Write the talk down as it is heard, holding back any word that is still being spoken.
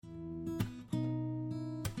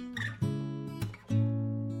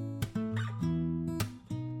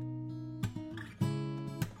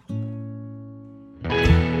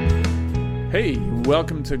Hey,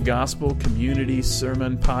 welcome to Gospel Community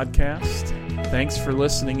Sermon Podcast. Thanks for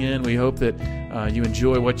listening in. We hope that you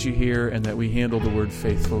enjoy what you hear and that we handle the Word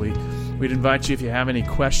faithfully. We'd invite you, if you have any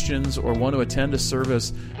questions or want to attend a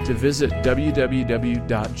service, to visit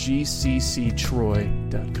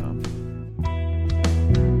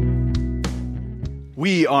www.gcctroy.com.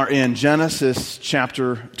 We are in Genesis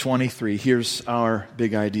chapter 23. Here's our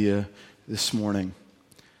big idea this morning.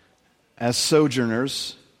 As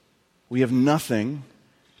sojourners, we have nothing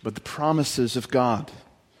but the promises of God.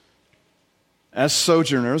 As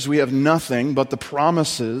sojourners, we have nothing but the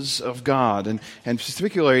promises of God. And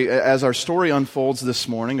particularly as our story unfolds this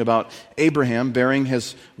morning about Abraham bearing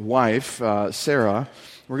his wife, Sarah,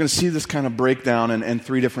 we're going to see this kind of breakdown in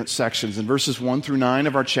three different sections. In verses 1 through 9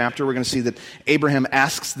 of our chapter, we're going to see that Abraham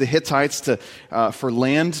asks the Hittites for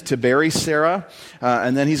land to bury Sarah.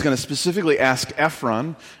 And then he's going to specifically ask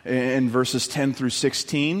Ephron in verses 10 through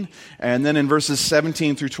 16. And then in verses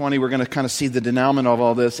 17 through 20, we're going to kind of see the denouement of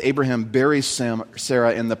all this. Abraham buries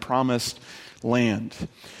Sarah in the promised land.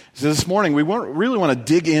 So this morning, we really want to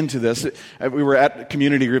dig into this. We were at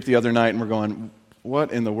community group the other night, and we're going,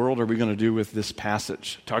 what in the world are we going to do with this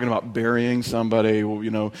passage? Talking about burying somebody,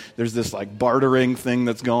 there's this like bartering thing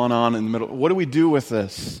that's going on in the middle. What do we do with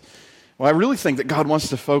this? Well, I really think that God wants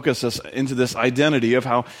to focus us into this identity of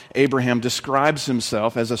how Abraham describes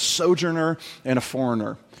himself as a sojourner and a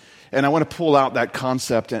foreigner. And I want to pull out that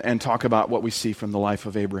concept and talk about what we see from the life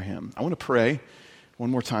of Abraham. I want to pray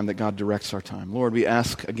one more time that God directs our time. Lord, we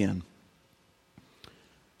ask again,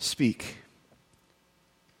 speak.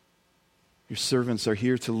 Your servants are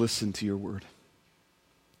here to listen to your word.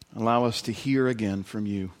 Allow us to hear again from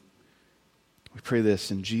you. We pray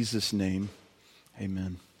this in Jesus' name.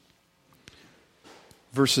 Amen.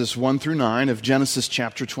 Verses 1 through 9 of Genesis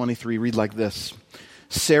chapter 23 read like this.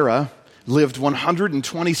 Sarah lived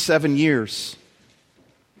 127 years.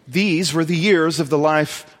 These were the years of the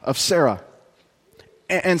life of Sarah.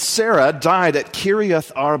 And Sarah died at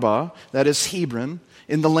Kiriath Arba, that is Hebron,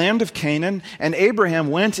 in the land of Canaan, and Abraham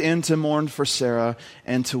went in to mourn for Sarah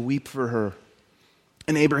and to weep for her.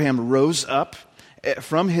 And Abraham rose up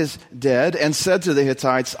from his dead and said to the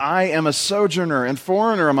Hittites, I am a sojourner and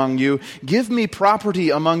foreigner among you. Give me property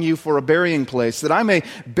among you for a burying place, that I may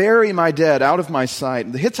bury my dead out of my sight.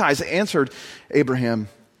 And the Hittites answered Abraham,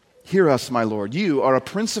 Hear us, my lord. You are a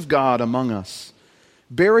prince of God among us.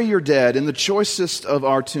 Bury your dead in the choicest of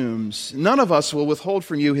our tombs. None of us will withhold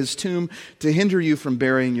from you his tomb to hinder you from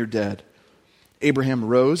burying your dead. Abraham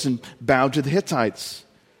rose and bowed to the Hittites,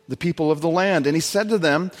 the people of the land. And he said to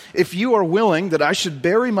them, If you are willing that I should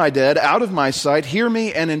bury my dead out of my sight, hear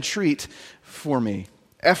me and entreat for me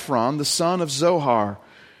Ephron, the son of Zohar,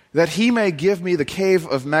 that he may give me the cave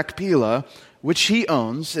of Machpelah, which he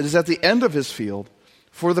owns. It is at the end of his field.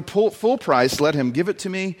 For the full price, let him give it to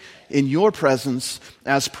me in your presence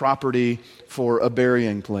as property for a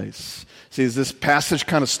burying place. See, as this passage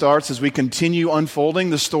kind of starts, as we continue unfolding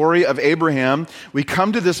the story of Abraham, we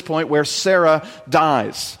come to this point where Sarah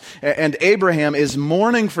dies. And Abraham is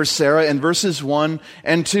mourning for Sarah in verses 1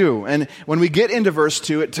 and 2. And when we get into verse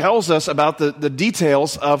 2, it tells us about the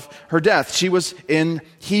details of her death. She was in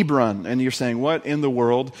Hebron. And you're saying, what in the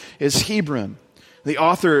world is Hebron? The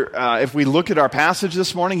author, if we look at our passage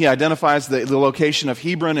this morning, he identifies the location of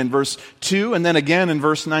Hebron in verse 2 and then again in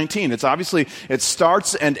verse 19. It's obviously, it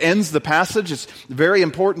starts and ends the passage. It's very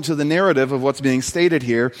important to the narrative of what's being stated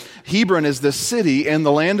here. Hebron is the city in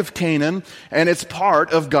the land of Canaan, and it's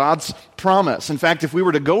part of God's promise. In fact, if we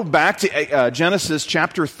were to go back to Genesis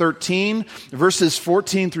chapter 13, verses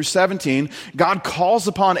 14 through 17, God calls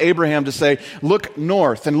upon Abraham to say, look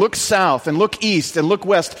north and look south and look east and look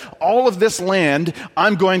west. All of this land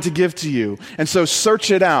I'm going to give to you. And so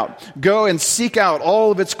search it out. Go and seek out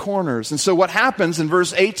all of its corners. And so what happens in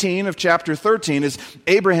verse 18 of chapter 13 is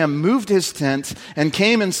Abraham moved his tent and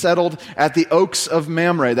came and settled at the oaks of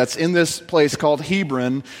Mamre. That's in this place called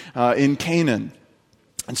Hebron in Canaan.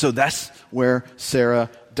 And so that's where Sarah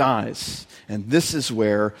dies. And this is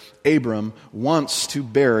where Abram wants to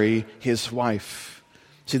bury his wife.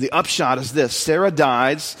 See, the upshot is this. Sarah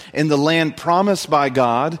dies in the land promised by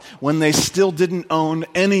God when they still didn't own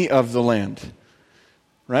any of the land.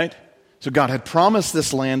 Right? So God had promised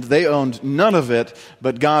this land. They owned none of it.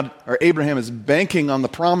 But Abraham is banking on the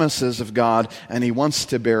promises of God, and he wants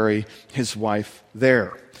to bury his wife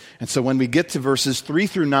there. And so when we get to verses 3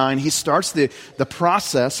 through 9, he starts the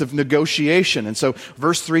process of negotiation. And so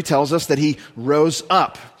verse 3 tells us that he rose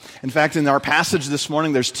up. In fact, in our passage this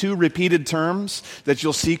morning, there's two repeated terms that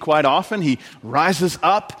you'll see quite often. He rises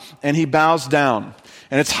up and he bows down.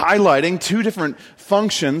 And it's highlighting two different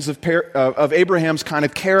functions of Abraham's kind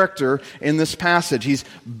of character in this passage. He's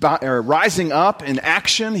rising up in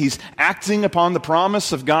action. He's acting upon the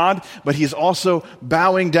promise of God, but he's also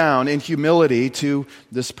bowing down in humility to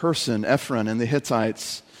this person, Ephron and the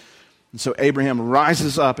Hittites. And so Abraham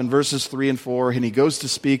rises up in verses 3 and 4, and he goes to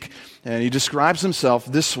speak, and he describes himself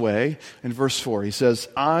this way in verse 4. He says,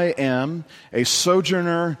 I am a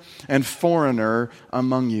sojourner and foreigner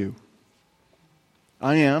among you.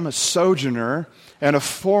 I am a sojourner and a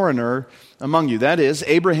foreigner among you. That is,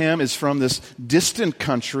 Abraham is from this distant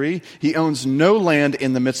country. He owns no land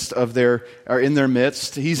in their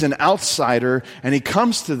midst. He's an outsider, and he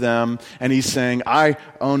comes to them, and he's saying, I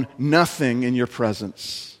own nothing in your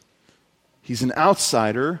presence. He's an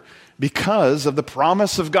outsider because of the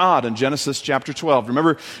promise of God in Genesis chapter 12.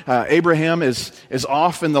 Remember, Abraham is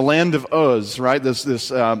off in the land of Uz, right? This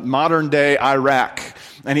modern day Iraq.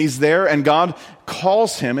 And he's there, and God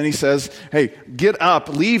calls him, and he says, hey, get up,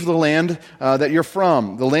 leave the land that you're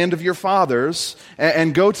from, the land of your fathers,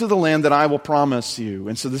 and go to the land that I will promise you.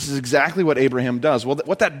 And so this is exactly what Abraham does. Well,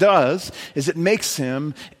 what that does is it makes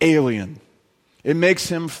him alien. It makes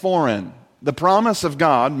him foreign. The promise of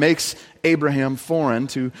God makes Abraham foreign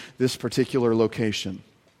to this particular location.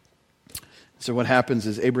 So what happens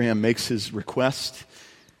is Abraham makes his request,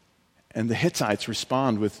 and the Hittites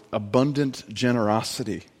respond with abundant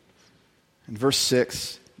generosity. In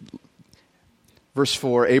verse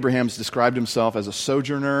 4, Abraham's described himself as a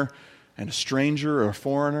sojourner and a stranger or a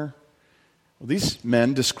foreigner. Well, these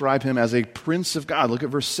men describe him as a prince of God. Look at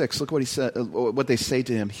verse 6. Look what he said, what they say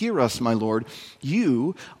to him. Hear us, my Lord.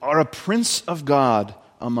 You are a prince of God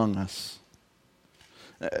among us.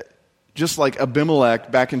 Just like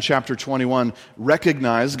Abimelech back in chapter 21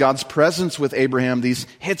 recognized God's presence with Abraham, these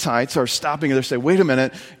Hittites are stopping and they're saying, wait a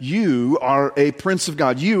minute, you are a prince of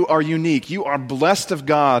God. You are unique. You are blessed of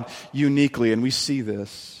God uniquely. And we see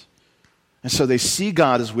this. And so they see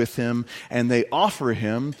God is with him, and they offer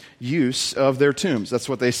him use of their tombs. That's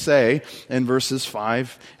what they say in verses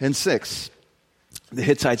 5 and 6. The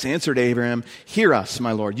Hittites answered Abraham, hear us,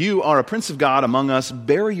 my Lord. You are a prince of God among us.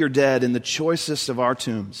 Bury your dead in the choicest of our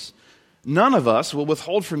tombs. None of us will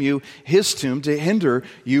withhold from you his tomb to hinder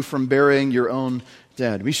you from burying your own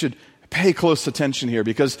dead. We should pay close attention here,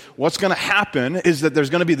 because what's going to happen is that there's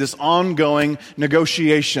going to be this ongoing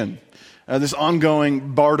negotiation. This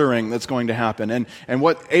ongoing bartering that's going to happen. And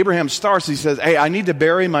what Abraham starts, he says, hey, I need to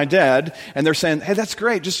bury my dead. And they're saying, hey, that's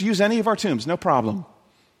great. Just use any of our tombs. No problem.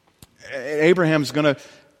 Abraham's going to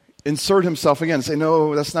insert himself again and say,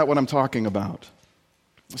 no, that's not what I'm talking about.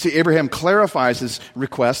 See, Abraham clarifies his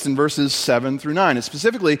request in verses 7 through 9. And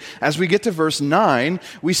specifically, as we get to verse 9,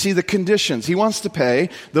 we see the conditions. He wants to pay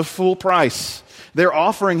the full price. They're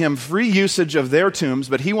offering him free usage of their tombs,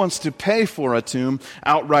 but he wants to pay for a tomb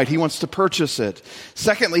outright. He wants to purchase it.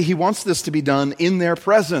 Secondly, he wants this to be done in their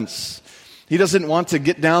presence. He doesn't want to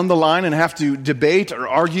get down the line and have to debate or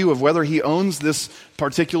argue of whether he owns this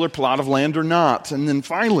particular plot of land or not. And then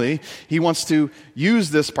finally, he wants to use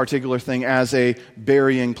this particular thing as a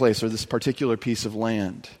burying place, or this particular piece of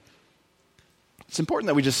land. It's important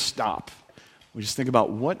that we just stop. We just think about,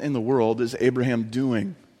 what in the world is Abraham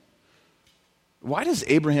doing? Why does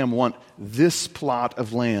Abraham want this plot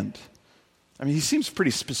of land? I mean, he seems pretty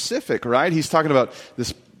specific, right? He's talking about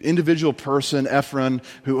this individual person, Ephron,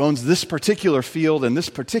 who owns this particular field and this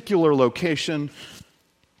particular location.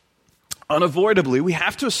 Unavoidably, we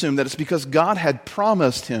have to assume that it's because God had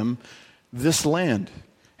promised him this land.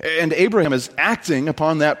 And Abraham is acting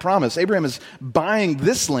upon that promise. Abraham is buying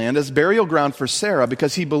this land as burial ground for Sarah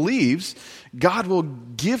because he believes God will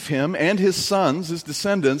give him and his sons, his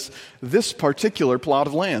descendants, this particular plot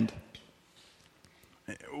of land.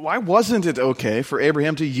 Why wasn't it okay for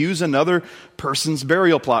Abraham to use another person's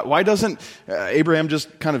burial plot? Why doesn't Abraham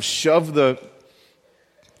just kind of shove I'm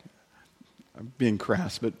being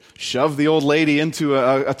crass, but shove the old lady into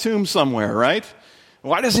a tomb somewhere, right?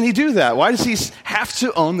 Why doesn't he do that? Why does he have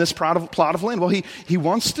to own this plot of land? Well, he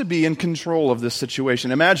wants to be in control of this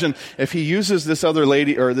situation. Imagine if he uses this other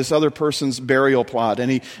lady or this other person's burial plot,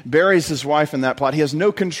 and he buries his wife in that plot. He has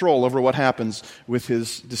no control over what happens with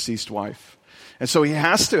his deceased wife. And so he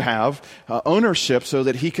has to have ownership so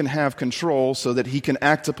that he can have control, so that he can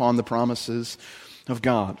act upon the promises of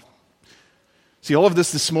God. See, all of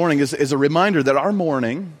this morning is a reminder that our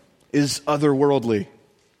mourning is otherworldly.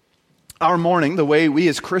 Our mourning, the way we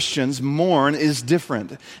as Christians mourn, is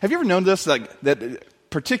different. Have you ever noticed that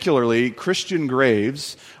particularly Christian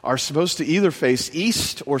graves are supposed to either face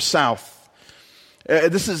east or south?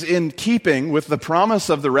 This is in keeping with the promise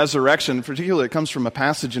of the resurrection. Particularly, it comes from a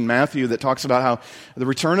passage in Matthew that talks about how the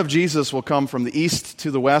return of Jesus will come from the east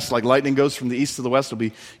to the west, like lightning goes from the east to the west. It'll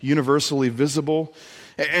be universally visible.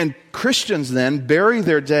 And Christians then bury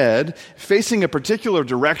their dead facing a particular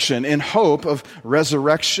direction in hope of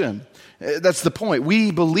resurrection. That's the point.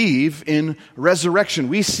 We believe in resurrection.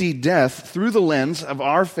 We see death through the lens of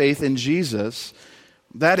our faith in Jesus.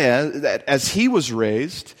 That is, that as he was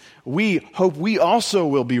raised, we hope we also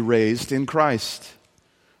will be raised in Christ.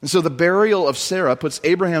 And so the burial of Sarah puts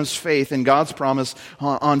Abraham's faith in God's promise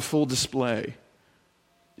on full display.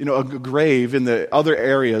 You know, a grave in the other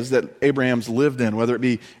areas that Abraham's lived in, whether it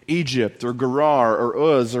be Egypt or Gerar or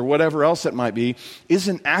Uz or whatever else it might be,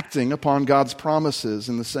 isn't acting upon God's promises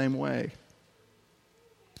in the same way.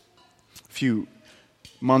 A few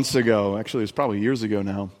months ago, actually it was probably years ago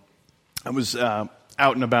now, I was out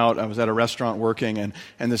and about. I was at a restaurant working,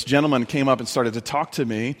 and this gentleman came up and started to talk to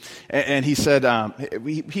me, and he said,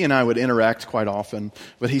 he and I would interact quite often,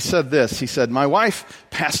 but he said this, he said, my wife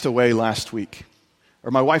passed away last week. Or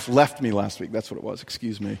my wife left me last week. That's what it was,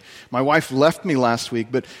 excuse me. My wife left me last week,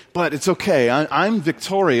 but it's okay. I'm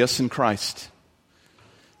victorious in Christ.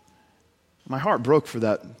 My heart broke for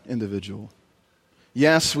that individual.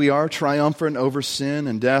 Yes, we are triumphant over sin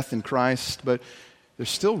and death in Christ, but there's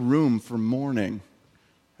still room for mourning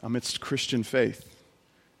amidst Christian faith.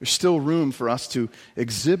 There's still room for us to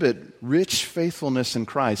exhibit rich faithfulness in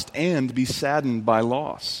Christ and be saddened by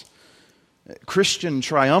loss. Christian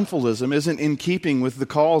triumphalism isn't in keeping with the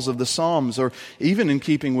calls of the Psalms or even in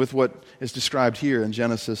keeping with what is described here in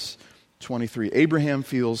Genesis 23. Abraham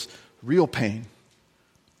feels real pain,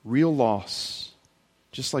 real loss,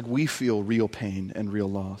 just like we feel real pain and real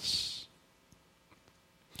loss.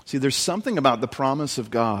 See, there's something about the promise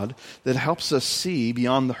of God that helps us see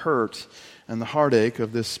beyond the hurt and the heartache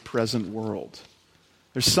of this present world.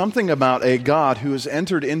 There's something about a God who has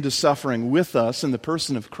entered into suffering with us in the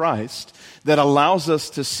person of Christ that allows us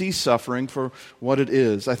to see suffering for what it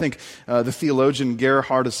is. I think the theologian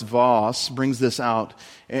Gerhardus Voss brings this out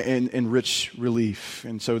in rich relief.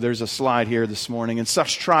 And so there's a slide here this morning. In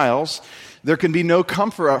such trials, there can be no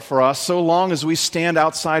comfort for us so long as we stand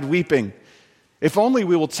outside weeping. If only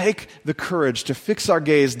we will take the courage to fix our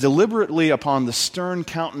gaze deliberately upon the stern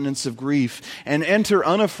countenance of grief and enter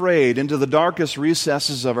unafraid into the darkest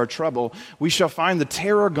recesses of our trouble, we shall find the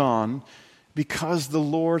terror gone because the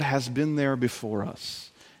Lord has been there before us,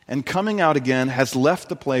 and coming out again has left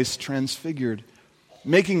the place transfigured,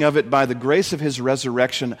 making of it by the grace of his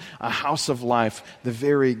resurrection a house of life, the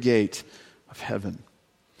very gate of heaven.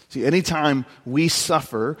 See, anytime we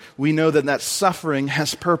suffer, we know that suffering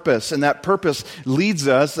has purpose, and that purpose leads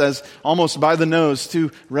us, as almost by the nose,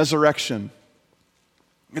 to resurrection.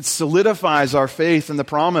 It solidifies our faith in the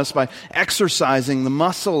promise by exercising the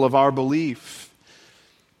muscle of our belief.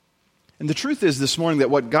 And the truth is this morning that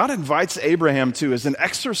what God invites Abraham to is an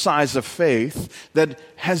exercise of faith that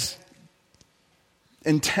has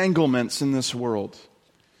entanglements in this world.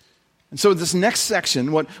 And so this next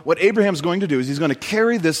section, what Abraham's going to do is he's going to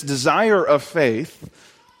carry this desire of faith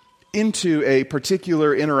into a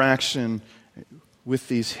particular interaction with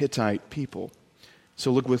these Hittite people.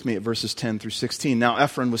 So look with me at verses 10 through 16. Now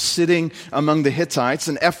Ephron was sitting among the Hittites,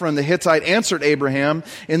 and Ephron the Hittite answered Abraham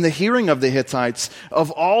in the hearing of the Hittites,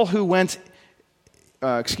 of all who went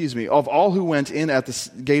in at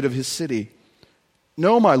the gate of his city.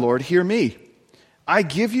 No, my lord, hear me. I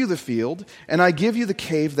give you the field, and I give you the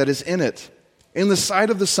cave that is in it. In the sight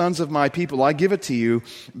of the sons of my people, I give it to you.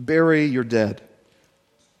 Bury your dead.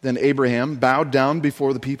 Then Abraham bowed down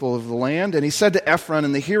before the people of the land, and he said to Ephron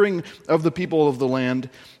in the hearing of the people of the land,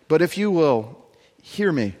 but if you will,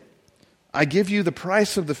 hear me. I give you the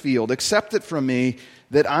price of the field. Accept it from me,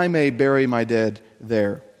 that I may bury my dead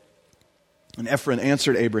there. And Ephron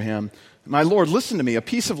answered Abraham, my lord, listen to me. A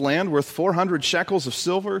piece of land worth 400 shekels of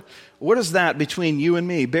silver? What is that between you and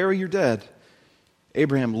me? Bury your dead.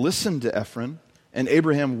 Abraham listened to Ephron, and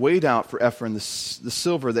Abraham weighed out for Ephron the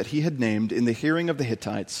silver that he had named in the hearing of the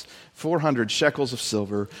Hittites, 400 shekels of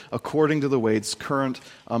silver, according to the weights current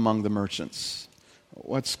among the merchants.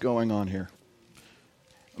 What's going on here?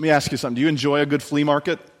 Let me ask you something. Do you enjoy a good flea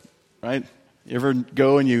market? Right? You ever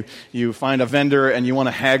go and you find a vendor and you want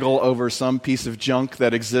to haggle over some piece of junk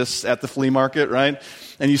that exists at the flea market, right?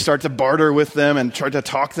 And you start to barter with them and try to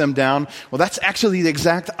talk them down. Well, that's actually the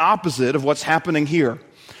exact opposite of what's happening here.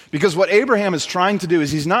 Because what Abraham is trying to do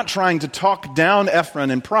is he's not trying to talk down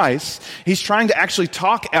Ephron in price. He's trying to actually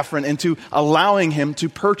talk Ephron into allowing him to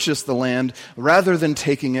purchase the land rather than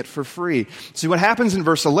taking it for free. See, what happens in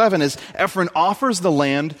verse 11 is Ephron offers the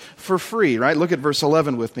land for free, right? Look at verse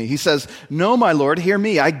 11 with me. He says, "No, my lord, hear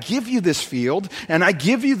me. I give you this field, and I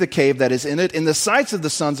give you the cave that is in it, in the sights of the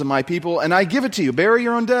sons of my people, and I give it to you. Bury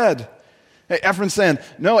your own dead." Hey, Ephron's saying,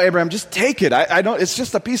 "No, Abraham, just take it. I don't. It's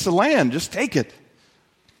just a piece of land. Just take it."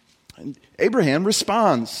 And Abraham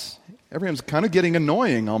responds. Abraham's kind of getting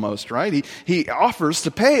annoying almost, right? He offers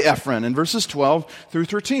to pay Ephron in verses 12 through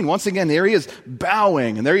 13. Once again, there he is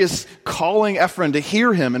bowing, and there he is calling Ephron to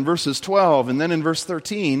hear him in verses 12, and then in verse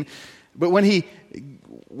 13. But when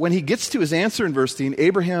he gets to his answer in verse 13,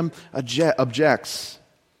 Abraham objects.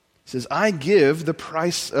 He says, "I give the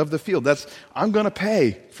price of the field. I'm going to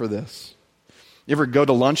pay for this." You ever go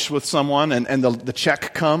to lunch with someone and the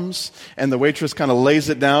check comes and the waitress kind of lays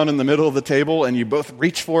it down in the middle of the table and you both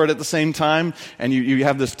reach for it at the same time and you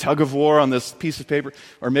have this tug of war on this piece of paper?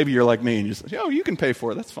 Or maybe you're like me and you say, "Oh, you can pay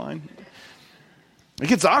for it. That's fine." It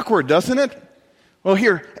gets awkward, doesn't it? Well,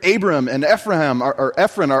 here, Abram and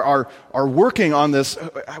Ephron are working on this.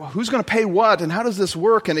 Who's going to pay what and how does this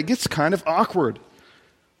work? And it gets kind of awkward.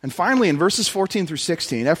 And finally, in verses 14 through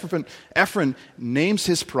 16, Ephron names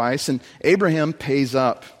his price, and Abraham pays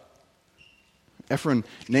up. Ephron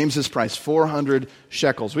names his price, 400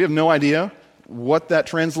 shekels. We have no idea what that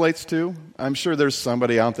translates to. I'm sure there's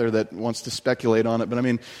somebody out there that wants to speculate on it, but I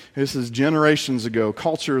mean, this is generations ago,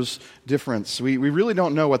 culture's difference. We really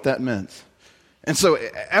don't know what that meant. And so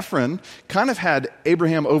Ephron kind of had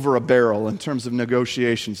Abraham over a barrel in terms of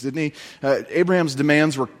negotiations, didn't he? Abraham's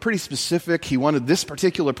demands were pretty specific. He wanted this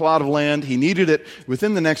particular plot of land. He needed it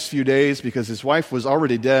within the next few days because his wife was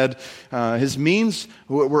already dead. His means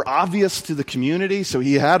were obvious to the community, so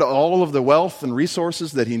he had all of the wealth and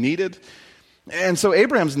resources that he needed. And so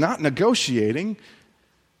Abraham's not negotiating.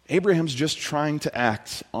 Abraham's just trying to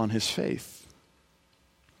act on his faith.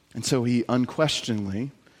 And so he unflinchingly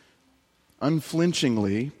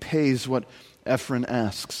pays what Ephron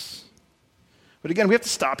asks. But again, we have to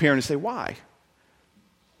stop here and say, why?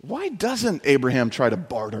 Why doesn't Abraham try to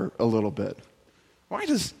barter a little bit? Why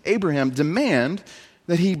does Abraham demand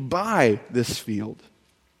that he buy this field?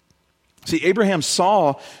 See, Abraham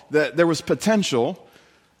saw that there was potential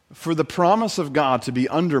for the promise of God to be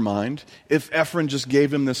undermined if Ephron just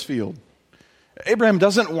gave him this field. Abraham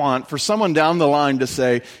doesn't want for someone down the line to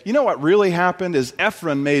say, "You know what really happened is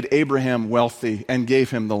Ephron made Abraham wealthy and gave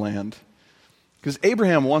him the land." Because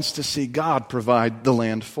Abraham wants to see God provide the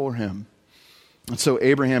land for him. And so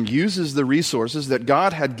Abraham uses the resources that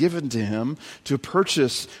God had given to him to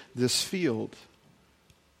purchase this field.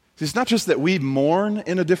 It's not just that we mourn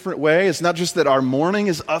in a different way. It's not just that our mourning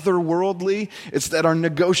is otherworldly. It's that our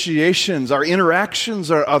negotiations, our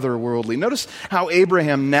interactions are otherworldly. Notice how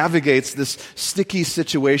Abraham navigates this sticky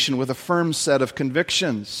situation with a firm set of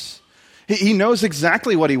convictions. He knows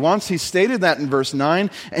exactly what he wants. He stated that in verse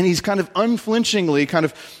 9, and he's kind of unflinchingly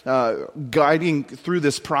guiding through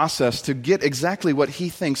this process to get exactly what he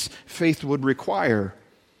thinks faith would require.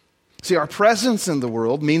 See, our presence in the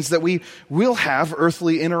world means that we will have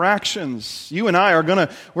earthly interactions. You and I we're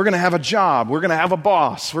going to have a job. We're going to have a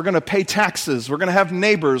boss. We're going to pay taxes. We're going to have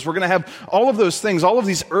neighbors. We're going to have all of those things, all of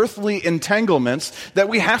these earthly entanglements that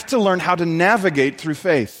we have to learn how to navigate through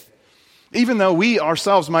faith. Even though we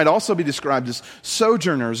ourselves might also be described as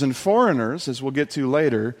sojourners and foreigners, as we'll get to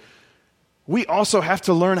later, we also have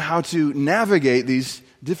to learn how to navigate these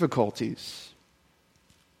difficulties.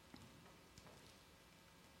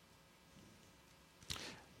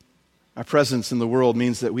 Our presence in the world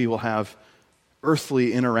means that we will have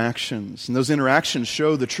earthly interactions, and those interactions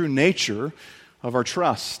show the true nature of our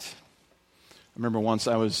trust. I remember once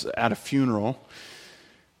I was at a funeral,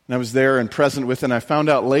 and I was there and present with it, and I found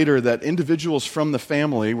out later that individuals from the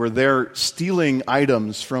family were there stealing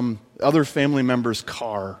items from other family members'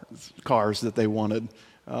 cars that they wanted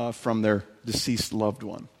from their deceased loved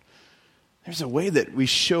one. There's a way that we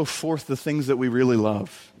show forth the things that we really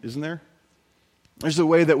love, isn't there? There's a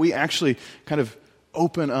way that we actually kind of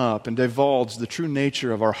open up and divulge the true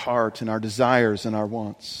nature of our heart and our desires and our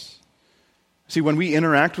wants. See, when we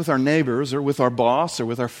interact with our neighbors or with our boss or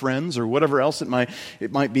with our friends or whatever else it might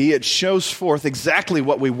be, it shows forth exactly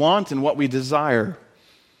what we want and what we desire.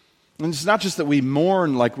 And it's not just that we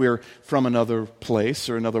mourn like we're from another place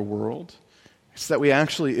or another world. It's that we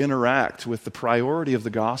actually interact with the priority of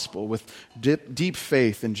the gospel, with deep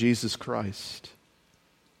faith in Jesus Christ.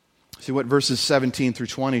 See, what verses 17 through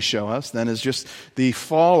 20 show us then is just the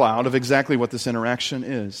fallout of exactly what this interaction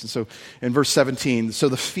is. And so in verse 17, so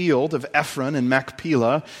the field of Ephron and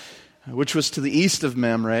Machpelah, which was to the east of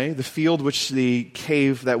Mamre, the field which the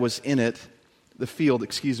cave that was in it,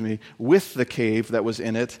 with the cave that was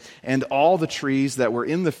in it, and all the trees that were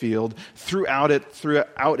in the field throughout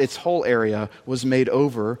its whole area was made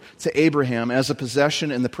over to Abraham as a possession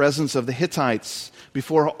in the presence of the Hittites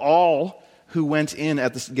before all who went in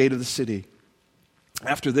at the gate of the city.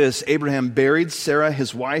 After this, Abraham buried Sarah,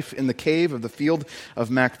 his wife, in the cave of the field of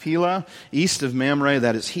Machpelah, east of Mamre,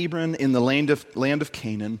 that is Hebron, in the land of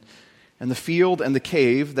Canaan. And the field and the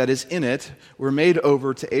cave that is in it were made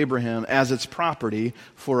over to Abraham as its property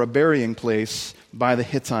for a burying place by the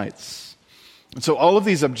Hittites. And so all of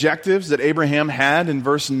these objectives that Abraham had in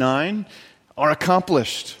verse 9 are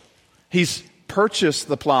accomplished. He's purchased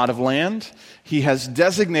the plot of land. He has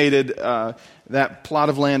designated that plot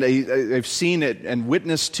of land. They've seen it and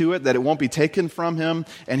witnessed to it that it won't be taken from him,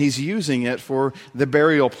 and he's using it for the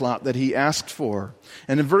burial plot that he asked for.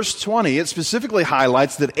 And in verse 20, it specifically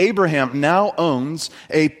highlights that Abraham now owns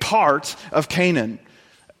a part of Canaan.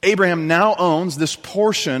 Abraham now owns this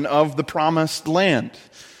portion of the promised land.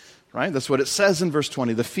 Right? That's what it says in verse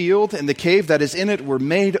 20. The field and the cave that is in it were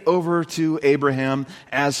made over to Abraham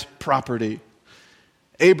as property.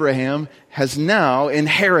 Abraham has now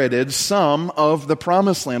inherited some of the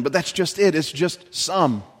promised land, but that's just it. It's just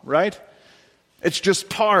some, right? It's just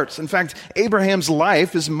parts. In fact, Abraham's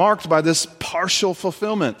life is marked by this partial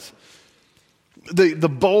fulfillment. The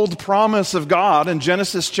bold promise of God in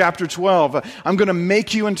Genesis chapter 12, I'm going to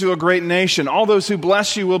make you into a great nation. All those who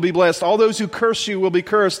bless you will be blessed. All those who curse you will be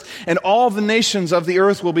cursed. And all the nations of the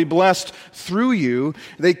earth will be blessed through you.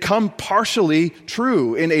 They come partially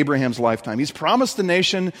true in Abraham's lifetime. He's promised the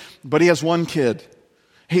nation, but he has one kid.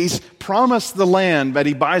 He's promised the land, but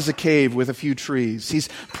he buys a cave with a few trees. He's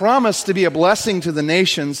promised to be a blessing to the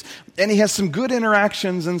nations, and he has some good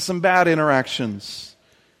interactions and some bad interactions.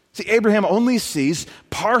 See, Abraham only sees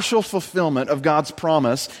partial fulfillment of God's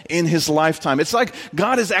promise in his lifetime. It's like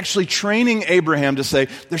God is actually training Abraham to say,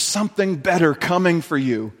 there's something better coming for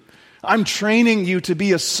you. I'm training you to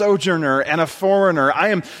be a sojourner and a foreigner. I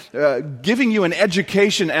am giving you an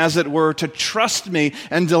education, as it were, to trust me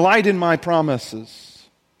and delight in my promises.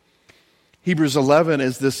 Hebrews 11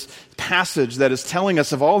 is this passage that is telling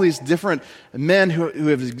us of all these different men who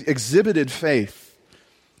have exhibited faith.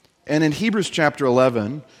 And in Hebrews chapter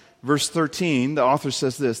 11, verse 13, the author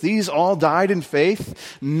says this: these all died in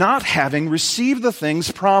faith, not having received the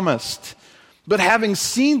things promised, but having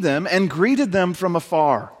seen them and greeted them from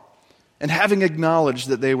afar, and having acknowledged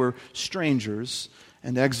that they were strangers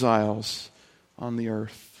and exiles on the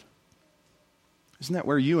earth. Isn't that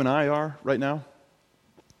where you and I are right now?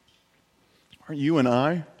 Aren't you and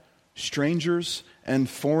I strangers and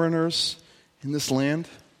foreigners in this land?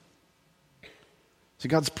 So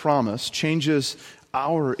God's promise changes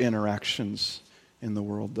our interactions in the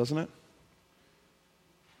world, doesn't it?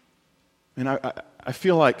 And I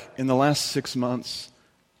feel like in the last 6 months,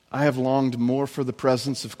 I have longed more for the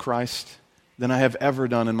presence of Christ than I have ever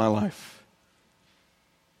done in my life.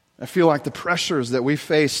 I feel like the pressures that we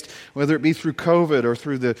faced, whether it be through COVID or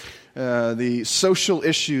through the social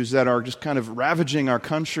issues that are just kind of ravaging our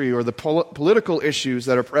country, or the political issues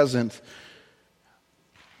that are present,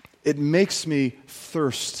 it makes me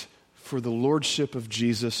thirst for the lordship of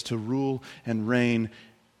Jesus to rule and reign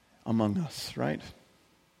among us, right?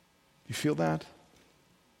 You feel that?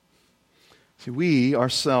 See, we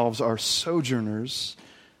ourselves are sojourners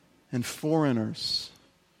and foreigners.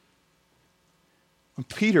 When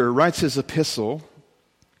Peter writes his epistle,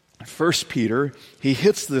 1 Peter, he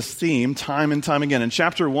hits this theme time and time again. In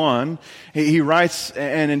chapter 1, he writes,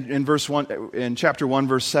 and in chapter 1,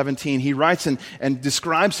 verse 17, he writes and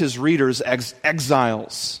describes his readers as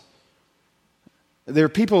exiles. They're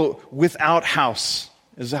people without house,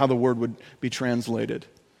 is how the word would be translated.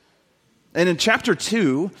 And in chapter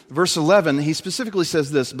 2, verse 11, he specifically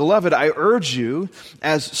says this: Beloved, I urge you,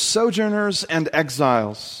 as sojourners and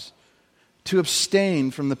exiles, to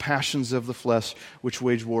abstain from the passions of the flesh which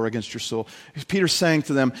wage war against your soul. Peter's saying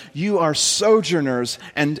to them, you are sojourners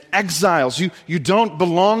and exiles. You don't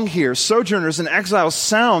belong here. Sojourners and exiles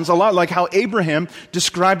sounds a lot like how Abraham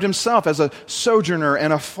described himself, as a sojourner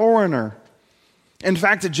and a foreigner. In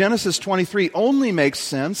fact, Genesis 23 only makes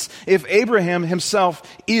sense if Abraham himself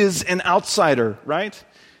is an outsider, right?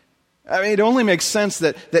 I mean, it only makes sense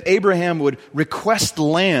that Abraham would request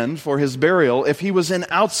land for his burial if he was an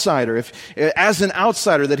outsider, as an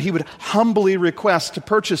outsider, that he would humbly request to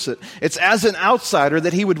purchase it. It's as an outsider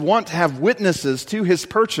that he would want to have witnesses to his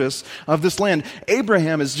purchase of this land.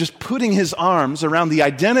 Abraham is just putting his arms around the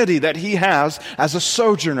identity that he has as a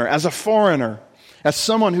sojourner, as a foreigner, as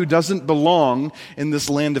someone who doesn't belong in this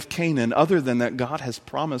land of Canaan, other than that God has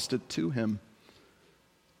promised it to him.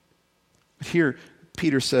 Here,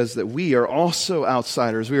 Peter says that we are also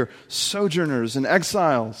outsiders. We are sojourners and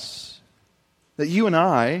exiles. That you and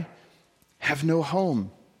I have no home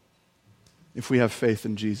if we have faith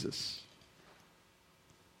in Jesus.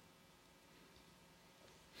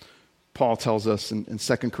 Paul tells us in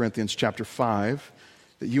 2 Corinthians chapter 5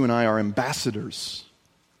 that you and I are ambassadors.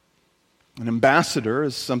 An ambassador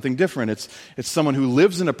is something different. It's someone who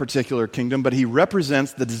lives in a particular kingdom, but he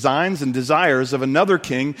represents the designs and desires of another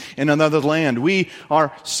king in another land. We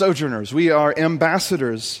are sojourners. We are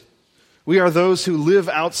ambassadors. We are those who live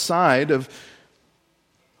outside of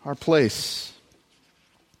our place.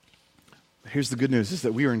 Here's the good news, is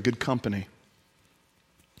that we are in good company.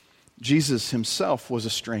 Jesus himself was a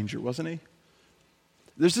stranger, wasn't he?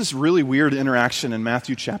 There's this really weird interaction in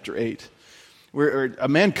Matthew chapter 8. Where a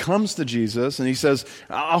man comes to Jesus and he says,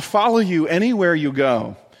 I'll follow you anywhere you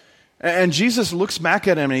go. And Jesus looks back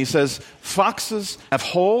at him and he says, foxes have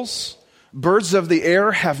holes, birds of the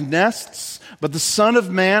air have nests, but the Son of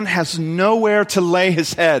Man has nowhere to lay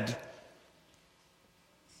his head.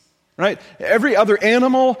 Right? Every other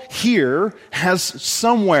animal here has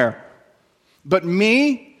somewhere. But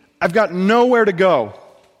me, I've got nowhere to go.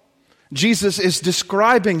 Jesus is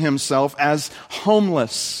describing himself as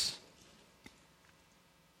homeless.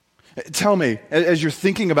 Tell me, as you're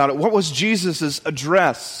thinking about it, what was Jesus'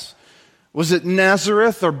 address? Was it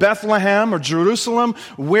Nazareth or Bethlehem or Jerusalem?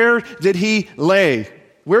 Where did he lay?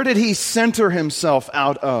 Where did he center himself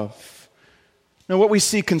out of? Now, what we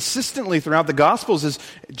see consistently throughout the Gospels is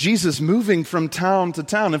Jesus moving from town to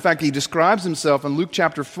town. In fact, he describes himself in Luke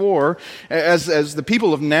chapter 4 as the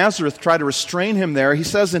people of Nazareth try to restrain him there. He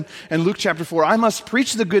says in Luke chapter 4, I must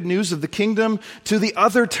preach the good news of the kingdom to the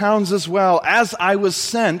other towns as well, as I was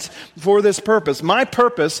sent for this purpose. My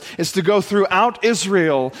purpose is to go throughout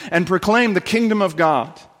Israel and proclaim the kingdom of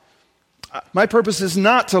God. My purpose is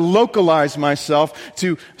not to localize myself,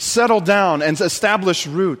 to settle down and establish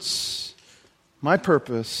roots. My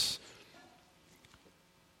purpose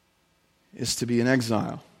is to be an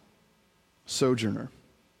exile, sojourner.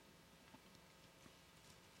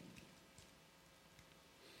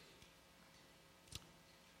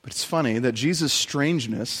 But it's funny that Jesus'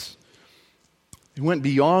 strangeness, it went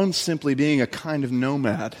beyond simply being a kind of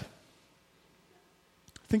nomad.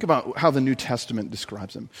 Think about how the New Testament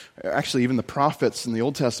describes him. Actually, even the prophets in the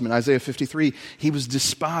Old Testament, Isaiah 53, he was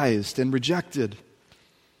despised and rejected.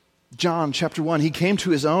 John chapter 1, he came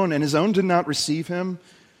to his own, and his own did not receive him.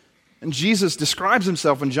 And Jesus describes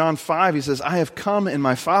himself in John 5. He says, I have come in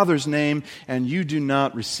my Father's name, and you do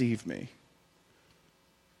not receive me.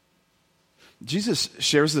 Jesus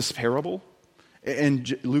shares this parable in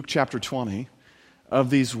Luke chapter 20 of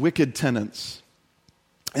these wicked tenants.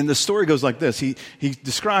 And the story goes like this. He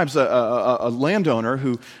describes a landowner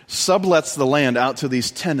who sublets the land out to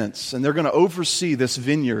these tenants, and they're going to oversee this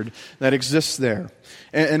vineyard that exists there.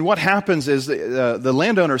 And what happens is the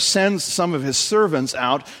landowner sends some of his servants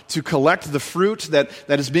out to collect the fruit that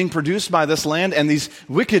is being produced by this land, and these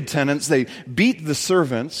wicked tenants, they beat the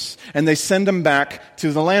servants, and they send them back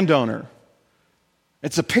to the landowner.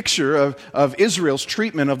 It's a picture of Israel's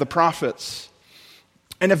treatment of the prophets.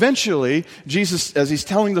 And eventually, Jesus, as he's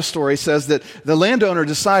telling the story, says that the landowner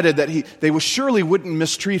decided that they surely wouldn't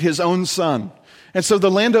mistreat his own son. And so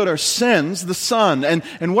the landowner sends the son.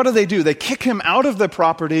 And what do? They kick him out of the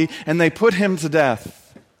property and they put him to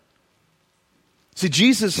death. See,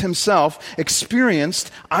 Jesus himself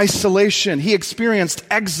experienced isolation. He experienced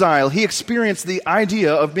exile. He experienced the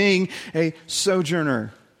idea of being a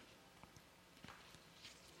sojourner.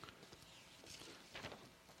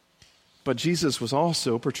 But Jesus was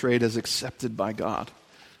also portrayed as accepted by God.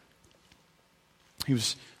 He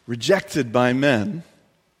was rejected by men,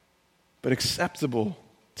 but acceptable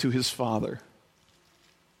to his Father.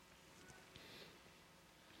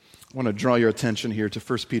 I want to draw your attention here to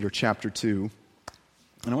 1 Peter chapter 2.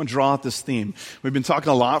 And I want to draw out this theme. We've been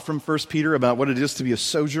talking a lot from 1 Peter about what it is to be a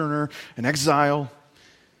sojourner, an exile.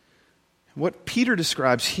 What Peter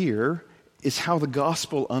describes here is how the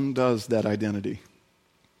gospel undoes that identity.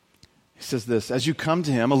 He says this, as you come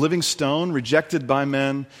to him, a living stone, rejected by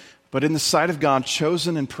men, but in the sight of God,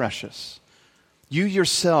 chosen and precious. You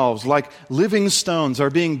yourselves, like living stones, are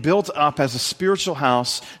being built up as a spiritual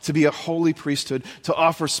house to be a holy priesthood, to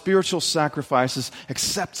offer spiritual sacrifices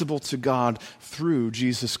acceptable to God through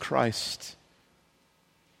Jesus Christ.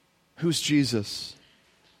 Who's Jesus?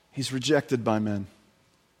 He's rejected by men.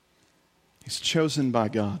 He's chosen by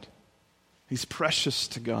God. He's precious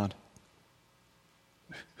to God.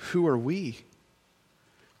 Who are we?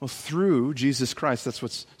 Well, through Jesus Christ, that's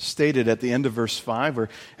what's stated at the end of verse 5. We're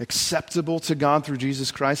acceptable to God through Jesus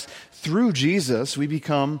Christ. Through Jesus, we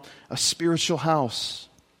become a spiritual house,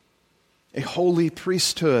 a holy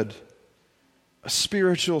priesthood, a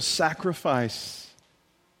spiritual sacrifice.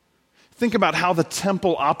 Think about how the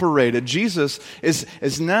temple operated. Jesus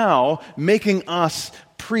is now making us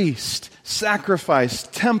priest, sacrifice,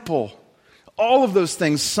 temple. All of those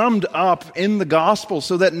things summed up in the gospel,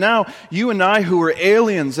 so that now you and I, who are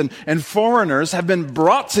aliens and foreigners, have been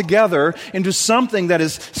brought together into something that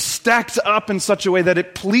is stacked up in such a way that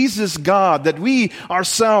it pleases God, that we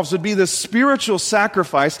ourselves would be the spiritual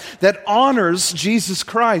sacrifice that honors Jesus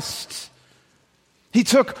Christ. He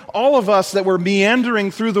took all of us that were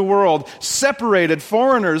meandering through the world, separated,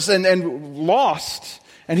 foreigners and lost,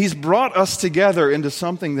 and He's brought us together into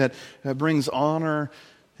something that brings honor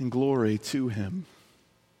and glory to Him.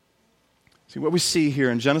 See, what we see here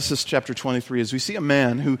in Genesis chapter 23 is we see a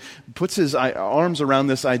man who puts his arms around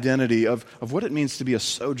this identity of what it means to be a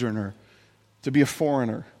sojourner, to be a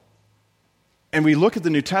foreigner. And we look at the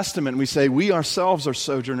New Testament and we say, we ourselves are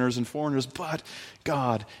sojourners and foreigners, but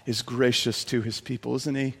God is gracious to His people,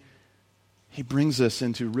 isn't He? He brings us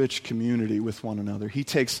into rich community with one another. He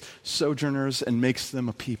takes sojourners and makes them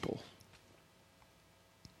a people.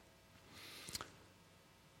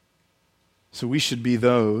 So we should be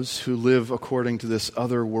those who live according to this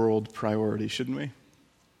other world priority, shouldn't we?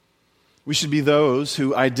 We should be those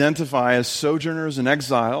who identify as sojourners and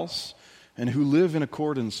exiles and who live in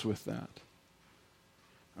accordance with that.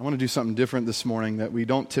 I want to do something different this morning that we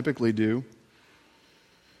don't typically do.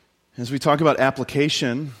 As we talk about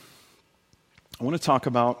application, I want to talk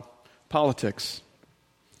about politics.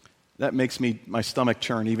 That makes my stomach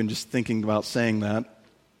churn even just thinking about saying that.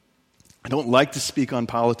 I don't like to speak on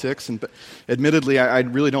politics, and admittedly, I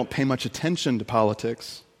really don't pay much attention to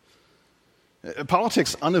politics.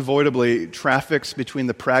 Politics unavoidably traffics between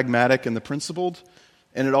the pragmatic and the principled,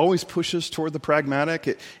 and it always pushes toward the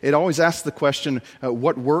pragmatic. It always asks the question,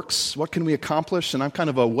 what works? What can we accomplish? And I'm kind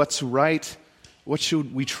of a what's right, what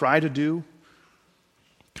should we try to do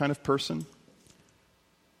kind of person.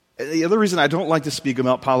 The other reason I don't like to speak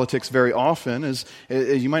about politics very often is,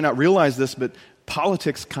 you might not realize this, but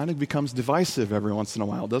politics kind of becomes divisive every once in a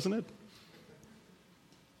while, doesn't it?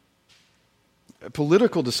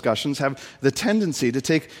 Political discussions have the tendency to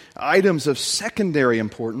take items of secondary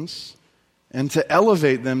importance and to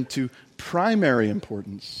elevate them to primary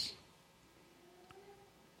importance.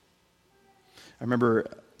 I remember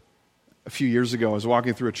a few years ago, I was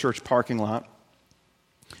walking through a church parking lot,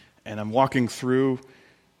 and I'm walking through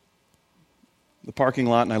the parking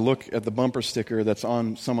lot, and I look at the bumper sticker that's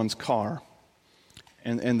on someone's car.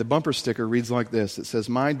 And the bumper sticker reads like this. It says,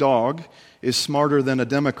 "My dog is smarter than a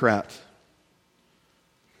Democrat."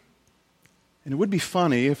 And it would be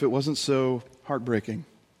funny if it wasn't so heartbreaking.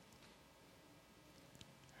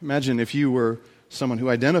 Imagine if you were someone who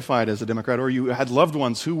identified as a Democrat, or you had loved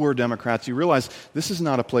ones who were Democrats. You realize this is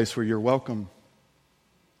not a place where you're welcome.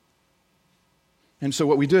 And so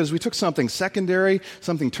what we did is we took something secondary,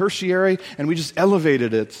 something tertiary, and we just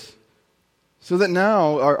elevated it. So that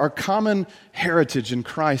now our common heritage in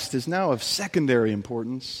Christ is now of secondary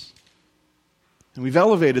importance. And we've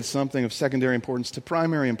elevated something of secondary importance to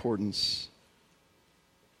primary importance.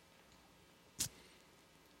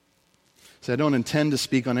 So I don't intend to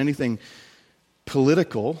speak on anything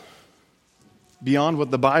political beyond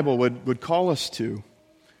what the Bible would call us to.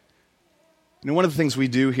 One of the things we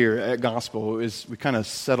do here at Gospel is we kind of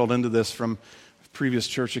settled into this from previous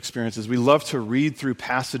church experiences. We love to read through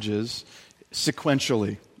passages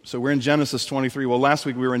sequentially. So we're in Genesis 23. Well, last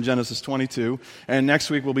week we were in Genesis 22, and next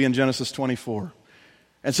week we'll be in Genesis 24.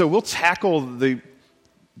 And so we'll tackle the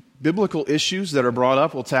biblical issues that are brought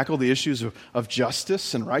up. We'll tackle the issues of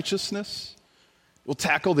justice and righteousness. We'll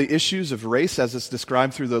tackle the issues of race as it's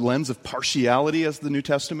described through the lens of partiality as the New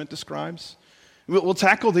Testament describes. We'll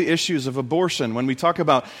tackle the issues of abortion when we talk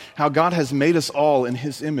about how God has made us all in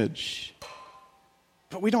His image.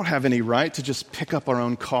 But we don't have any right to just pick up our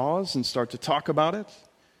own cause and start to talk about it.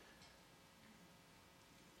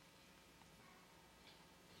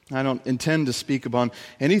 I don't intend to speak upon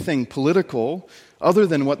anything political other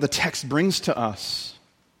than what the text brings to us.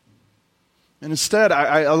 And instead,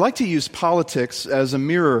 I like to use politics as a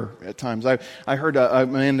mirror at times. I heard a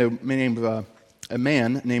man named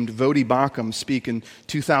Vodi Bakum speak in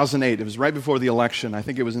 2008. It was right before the election. I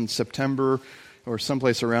think it was in September or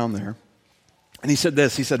someplace around there. And he said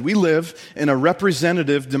this. He said, "We live in a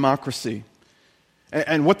representative democracy.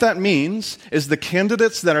 And what that means is the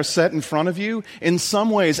candidates that are set in front of you in some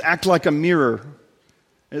ways act like a mirror.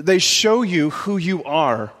 They show you who you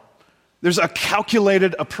are. There's a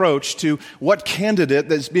calculated approach to what candidate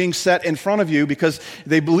that's being set in front of you because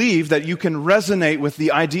they believe that you can resonate with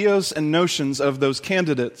the ideas and notions of those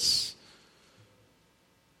candidates.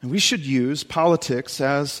 And we should use politics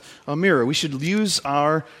as a mirror. We should use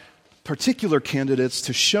our particular candidates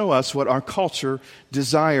to show us what our culture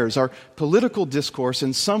desires. Our political discourse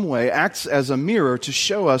in some way acts as a mirror to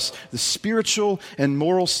show us the spiritual and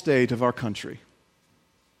moral state of our country.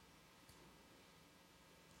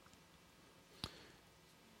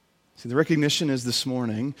 See, the recognition is this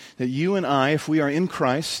morning that you and I, if we are in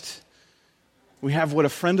Christ, we have what a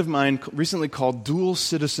friend of mine recently called dual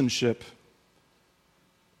citizenship.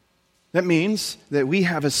 That means that we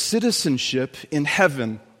have a citizenship in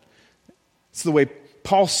heaven. It's the way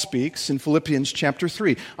Paul speaks in Philippians chapter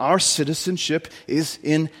 3. Our citizenship is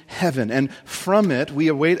in heaven, and from it we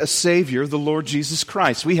await a Savior, the Lord Jesus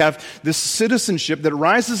Christ. We have this citizenship that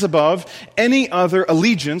rises above any other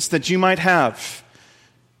allegiance that you might have.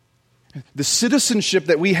 The citizenship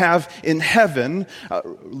that we have in heaven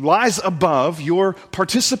lies above your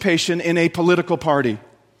participation in a political party.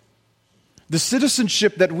 The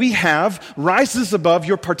citizenship that we have rises above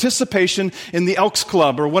your participation in the Elks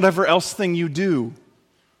Club or whatever else thing you do.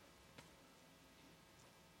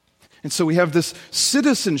 And so we have this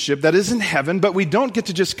citizenship that is in heaven, but we don't get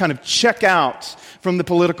to just kind of check out from the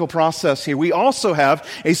political process here. We also have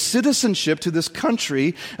a citizenship to this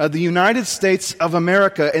country, the United States of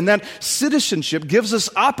America, and that citizenship gives us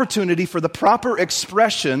opportunity for the proper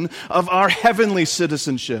expression of our heavenly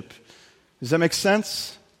citizenship. Does that make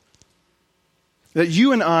sense? That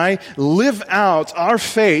you and I live out our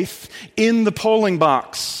faith in the polling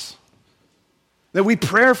box. That we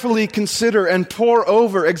prayerfully consider and pore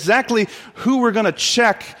over exactly who we're going to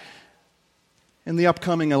check in the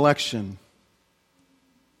upcoming election.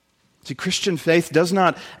 See, Christian faith does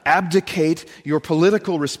not abdicate your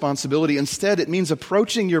political responsibility. Instead, it means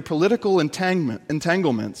approaching your political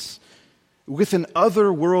entanglements with an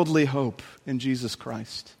otherworldly hope in Jesus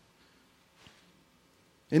Christ.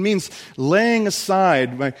 It means laying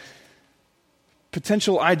aside my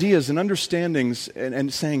potential ideas and understandings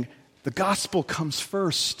and saying, the gospel comes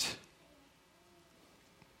first.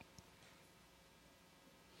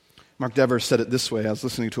 Mark Dever said it this way. I was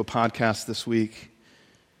listening to a podcast this week,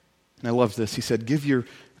 and I love this. He said, give your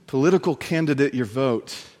political candidate your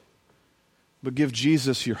vote, but give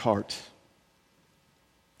Jesus your heart.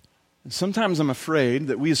 And sometimes I'm afraid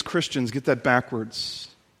that we as Christians get that backwards.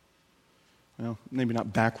 Well, maybe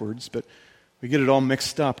not backwards, but we get it all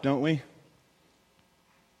mixed up, don't we?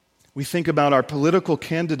 We think about our political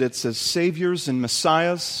candidates as saviors and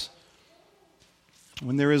messiahs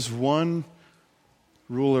when there is one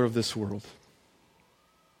ruler of this world.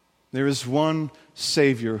 There is one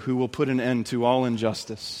Savior who will put an end to all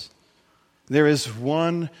injustice. There is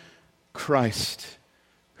one Christ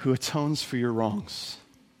who atones for your wrongs.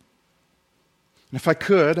 And if I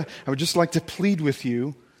could, I would just like to plead with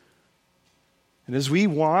you. And as we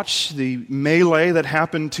watch the melee that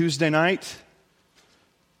happened Tuesday night,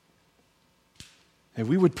 that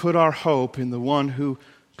we would put our hope in the one who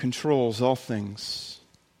controls all things.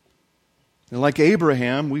 And like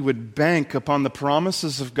Abraham, we would bank upon the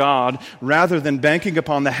promises of God rather than banking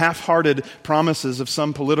upon the half-hearted promises of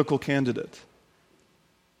some political candidate.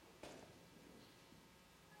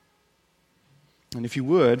 And if you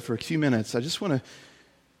would, for a few minutes, I just want to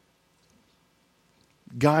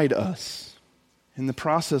guide us in the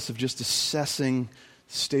process of just assessing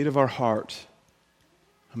the state of our heart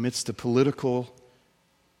amidst the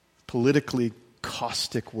politically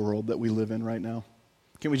caustic world that we live in right now.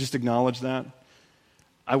 Can't we just acknowledge that?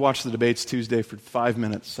 I watched the debates Tuesday for 5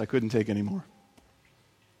 minutes. I couldn't take any more.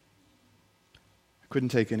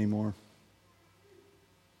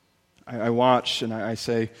 I watch and I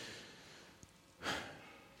say,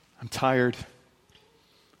 I'm tired.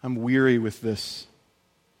 I'm weary with this.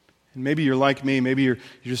 And maybe you're like me. Maybe you're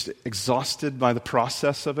just exhausted by the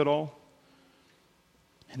process of it all.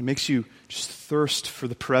 And it makes you just thirst for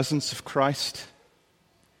the presence of Christ.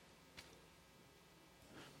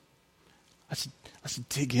 Let's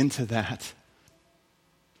dig into that.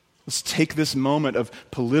 Let's take this moment of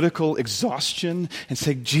political exhaustion and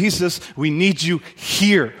say, Jesus, we need you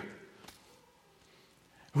here.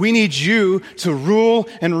 We need you to rule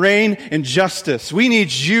and reign in justice. We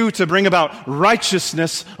need you to bring about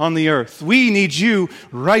righteousness on the earth. We need you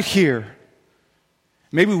right here.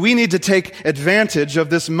 Maybe we need to take advantage of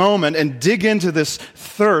this moment and dig into this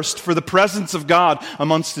thirst for the presence of God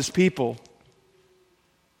amongst His people.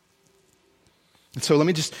 And so let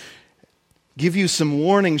me just give you some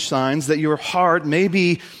warning signs that your heart may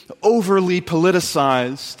be overly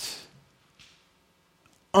politicized,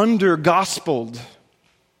 under-gospeled.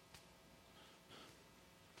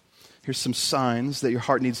 Here's some signs that your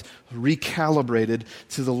heart needs recalibrated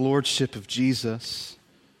to the lordship of Jesus.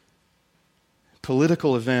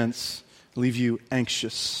 Political events leave you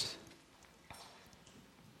anxious.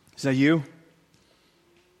 Is that you?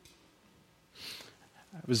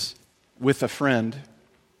 I was with a friend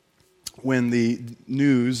when the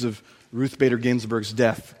news of Ruth Bader Ginsburg's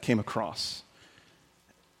death came across.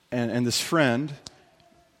 And this friend,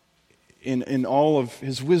 in all of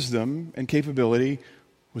his wisdom and capability,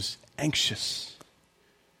 was anxious.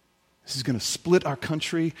 This is going to split our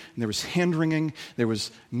country. And there was hand-wringing, there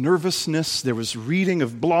was nervousness, there was reading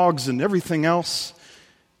of blogs and everything else.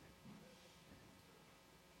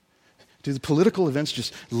 Do the political events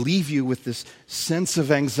just leave you with this sense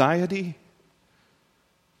of anxiety?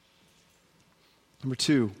 Number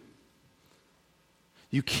 2,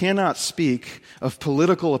 you cannot speak of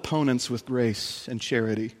political opponents with grace and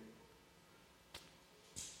charity.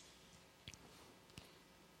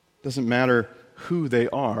 Doesn't matter who they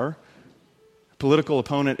are. A political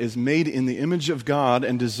opponent is made in the image of God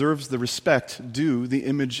and deserves the respect due the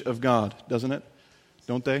image of God, doesn't it?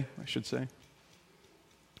 Don't they, I should say?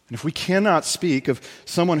 And if we cannot speak of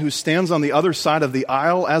someone who stands on the other side of the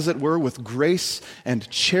aisle, as it were, with grace and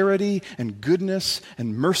charity and goodness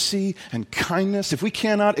and mercy and kindness, if we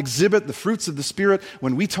cannot exhibit the fruits of the Spirit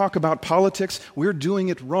when we talk about politics, we're doing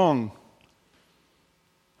it wrong.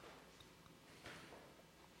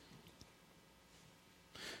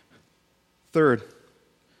 Third,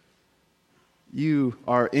 you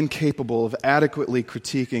are incapable of adequately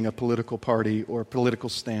critiquing a political party or a political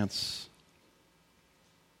stance.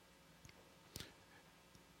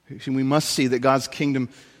 We must see that God's kingdom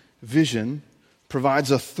vision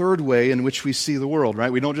provides a third way in which we see the world,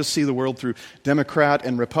 right? We don't just see the world through Democrat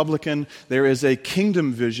and Republican. There is a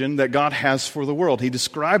kingdom vision that God has for the world. He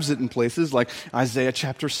describes it in places like Isaiah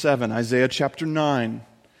chapter 7, Isaiah chapter 9.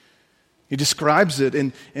 He describes it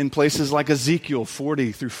in places like Ezekiel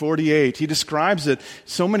 40 through 48. He describes it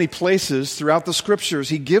so many places throughout the Scriptures.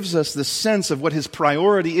 He gives us the sense of what His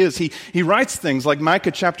priority is. He writes things like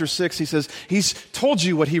Micah chapter 6. He says, He's told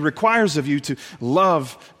you what He requires of you: to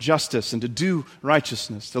love justice and to do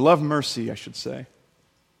righteousness, to love mercy, I should say.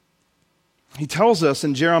 He tells us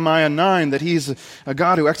in Jeremiah 9 that He's a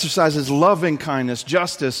God who exercises loving kindness,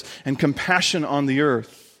 justice, and compassion on the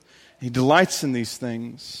earth. He delights in these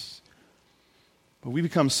things. But we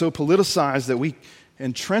become so politicized that we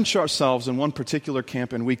entrench ourselves in one particular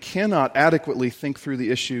camp, and we cannot adequately think through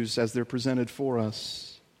the issues as they're presented for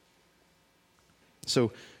us.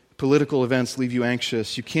 So political events leave you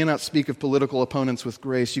anxious. You cannot speak of political opponents with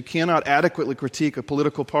grace. You cannot adequately critique a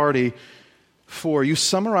political party. 4, you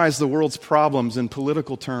summarize the world's problems in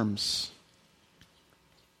political terms.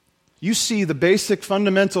 You see the basic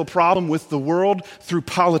fundamental problem with the world through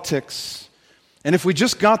politics. And if we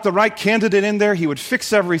just got the right candidate in there, he would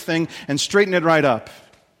fix everything and straighten it right up.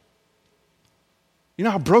 You know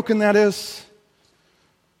how broken that is?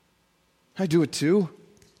 I do it too.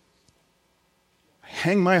 I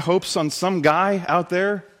hang my hopes on some guy out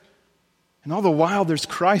there, and all the while there's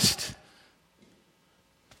Christ.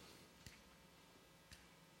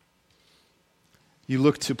 You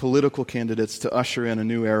look to political candidates to usher in a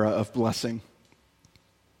new era of blessing.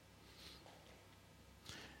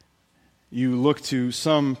 You look to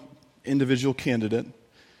some individual candidate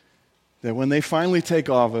that when they finally take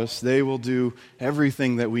office, they will do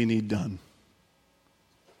everything that we need done.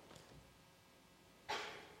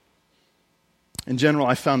 In general,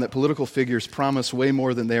 I found that political figures promise way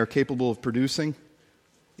more than they are capable of producing.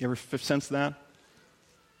 You ever sense that?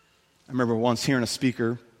 I remember once hearing a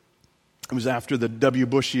speaker. It was after the W.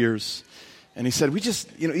 Bush years. And he said,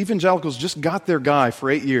 evangelicals just got their guy for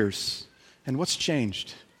 8 years. And what's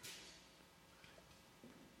changed?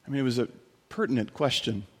 I mean, it was a pertinent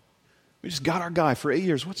question. We just got our guy for 8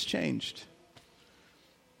 years. What's changed?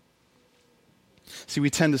 See, we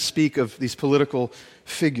tend to speak of these political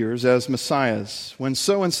figures as messiahs. When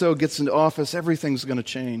so-and-so gets into office, everything's going to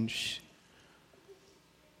change.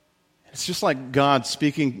 It's just like God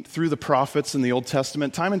speaking through the prophets in the Old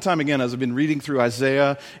Testament. Time and time again, as I've been reading through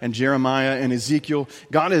Isaiah and Jeremiah and Ezekiel,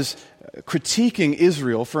 God is critiquing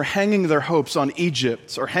Israel for hanging their hopes on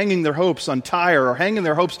Egypt or hanging their hopes on Tyre or hanging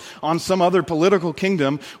their hopes on some other political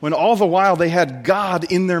kingdom when all the while they had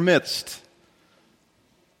God in their midst.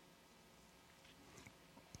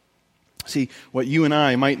 See, what you and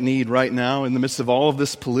I might need right now in the midst of all of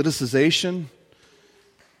this politicization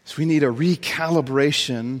is we need a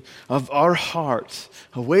recalibration of our heart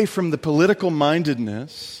away from the political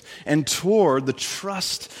mindedness and toward the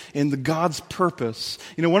trust in the God's purpose.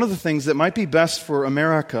 You know, one of the things that might be best for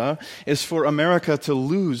America is for America to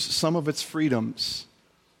lose some of its freedoms.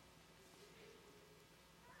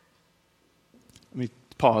 Let me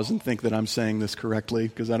pause and think that I'm saying this correctly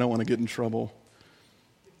because I don't want to get in trouble.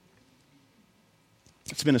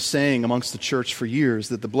 It's been a saying amongst the church for years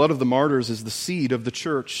that the blood of the martyrs is the seed of the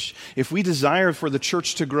church. If we desire for the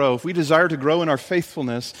church to grow, if we desire to grow in our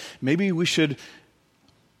faithfulness, maybe we should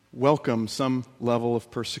welcome some level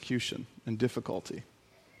of persecution and difficulty.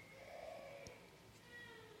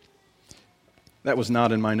 That was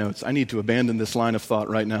not in my notes. I need to abandon this line of thought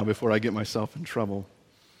right now before I get myself in trouble.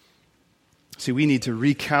 See, we need to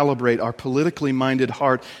recalibrate our politically minded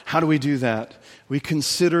heart. How do we do that? We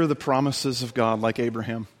consider the promises of God like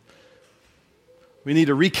Abraham. We need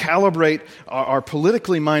to recalibrate our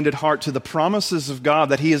politically minded heart to the promises of God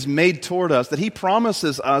that He has made toward us, that He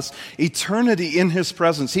promises us eternity in His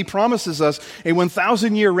presence. He promises us a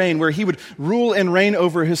 1,000-year reign where He would rule and reign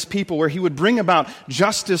over His people, where He would bring about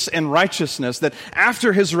justice and righteousness, that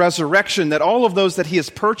after His resurrection, that all of those that He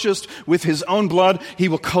has purchased with His own blood, He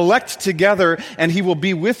will collect together and He will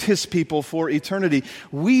be with His people for eternity.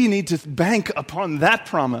 We need to bank upon that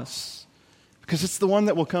promise because it's the one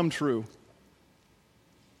that will come true.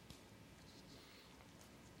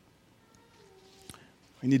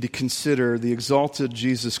 We need to consider the exalted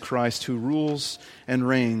Jesus Christ who rules and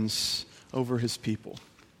reigns over His people.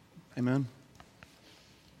 Amen?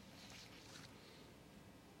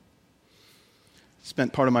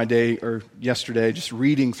 Spent part of my day, or yesterday, just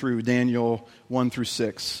reading through Daniel 1 through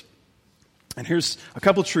 6. And here's a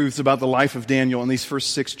couple truths about the life of Daniel in these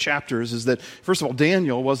first 6 chapters, is that, first of all,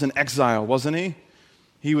 Daniel was in exile, wasn't he?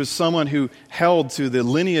 He was someone who held to the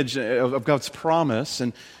lineage of God's promise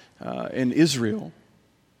in Israel.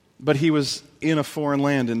 But he was in a foreign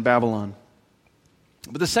land in Babylon.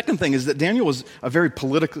 But the second thing is that Daniel was a very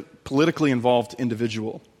politically involved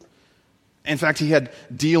individual. In fact, he had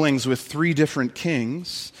dealings with 3 different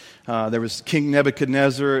kings. There was King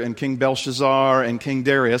Nebuchadnezzar and King Belshazzar and King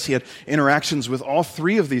Darius. He had interactions with all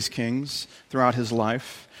 3 of these kings throughout his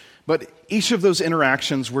life. But each of those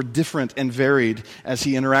interactions were different and varied as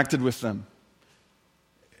he interacted with them.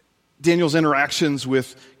 Daniel's interactions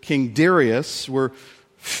with King Darius were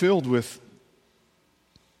filled with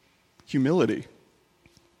humility.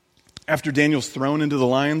 After Daniel's thrown into the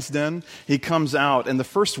lion's den, he comes out, and the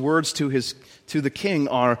first words to the king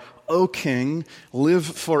are, "O king, live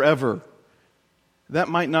forever." That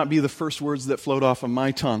might not be the first words that float off of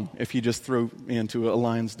my tongue if you just throw me into a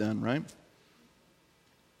lion's den, right?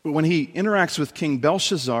 But when he interacts with King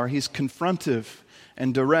Belshazzar, he's confrontive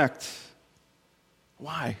and direct.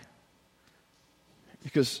 Why?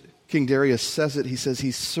 Because King Darius says it, he says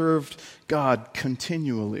he served God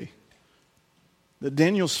continually. That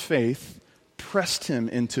Daniel's faith pressed him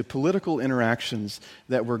into political interactions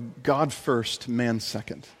that were God first, man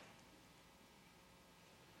second.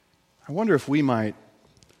 I wonder if we might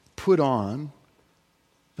put on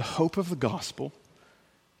the hope of the gospel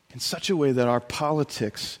in such a way that our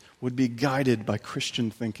politics would be guided by Christian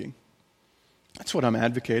thinking. That's what I'm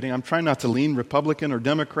advocating. I'm trying not to lean Republican or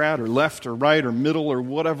Democrat or left or right or middle or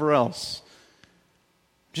whatever else.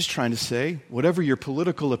 I'm just trying to say, whatever your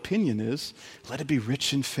political opinion is, let it be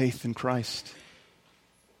rich in faith in Christ.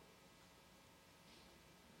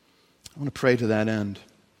 I want to pray to that end.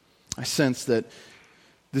 I sense that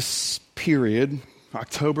this period,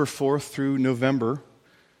 October 4th through November,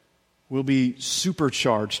 will be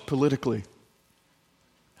supercharged politically.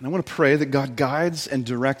 And I want to pray that God guides and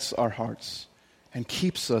directs our hearts and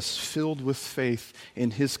keeps us filled with faith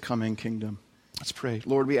in His coming kingdom. Let's pray.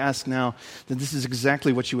 Lord, we ask now that this is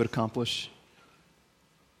exactly what you would accomplish.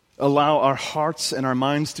 Allow our hearts and our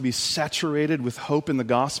minds to be saturated with hope in the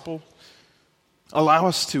gospel. Allow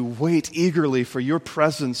us to wait eagerly for your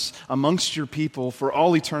presence amongst your people for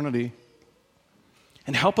all eternity.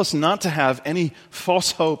 And help us not to have any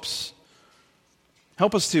false hopes.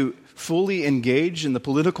 Help us to fully engage in the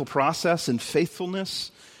political process in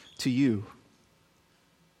faithfulness to you.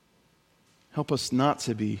 Help us not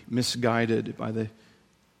to be misguided by the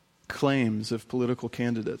claims of political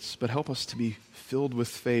candidates, but help us to be filled with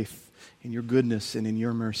faith in your goodness and in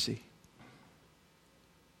your mercy.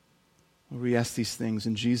 We ask these things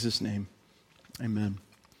in Jesus' name. Amen.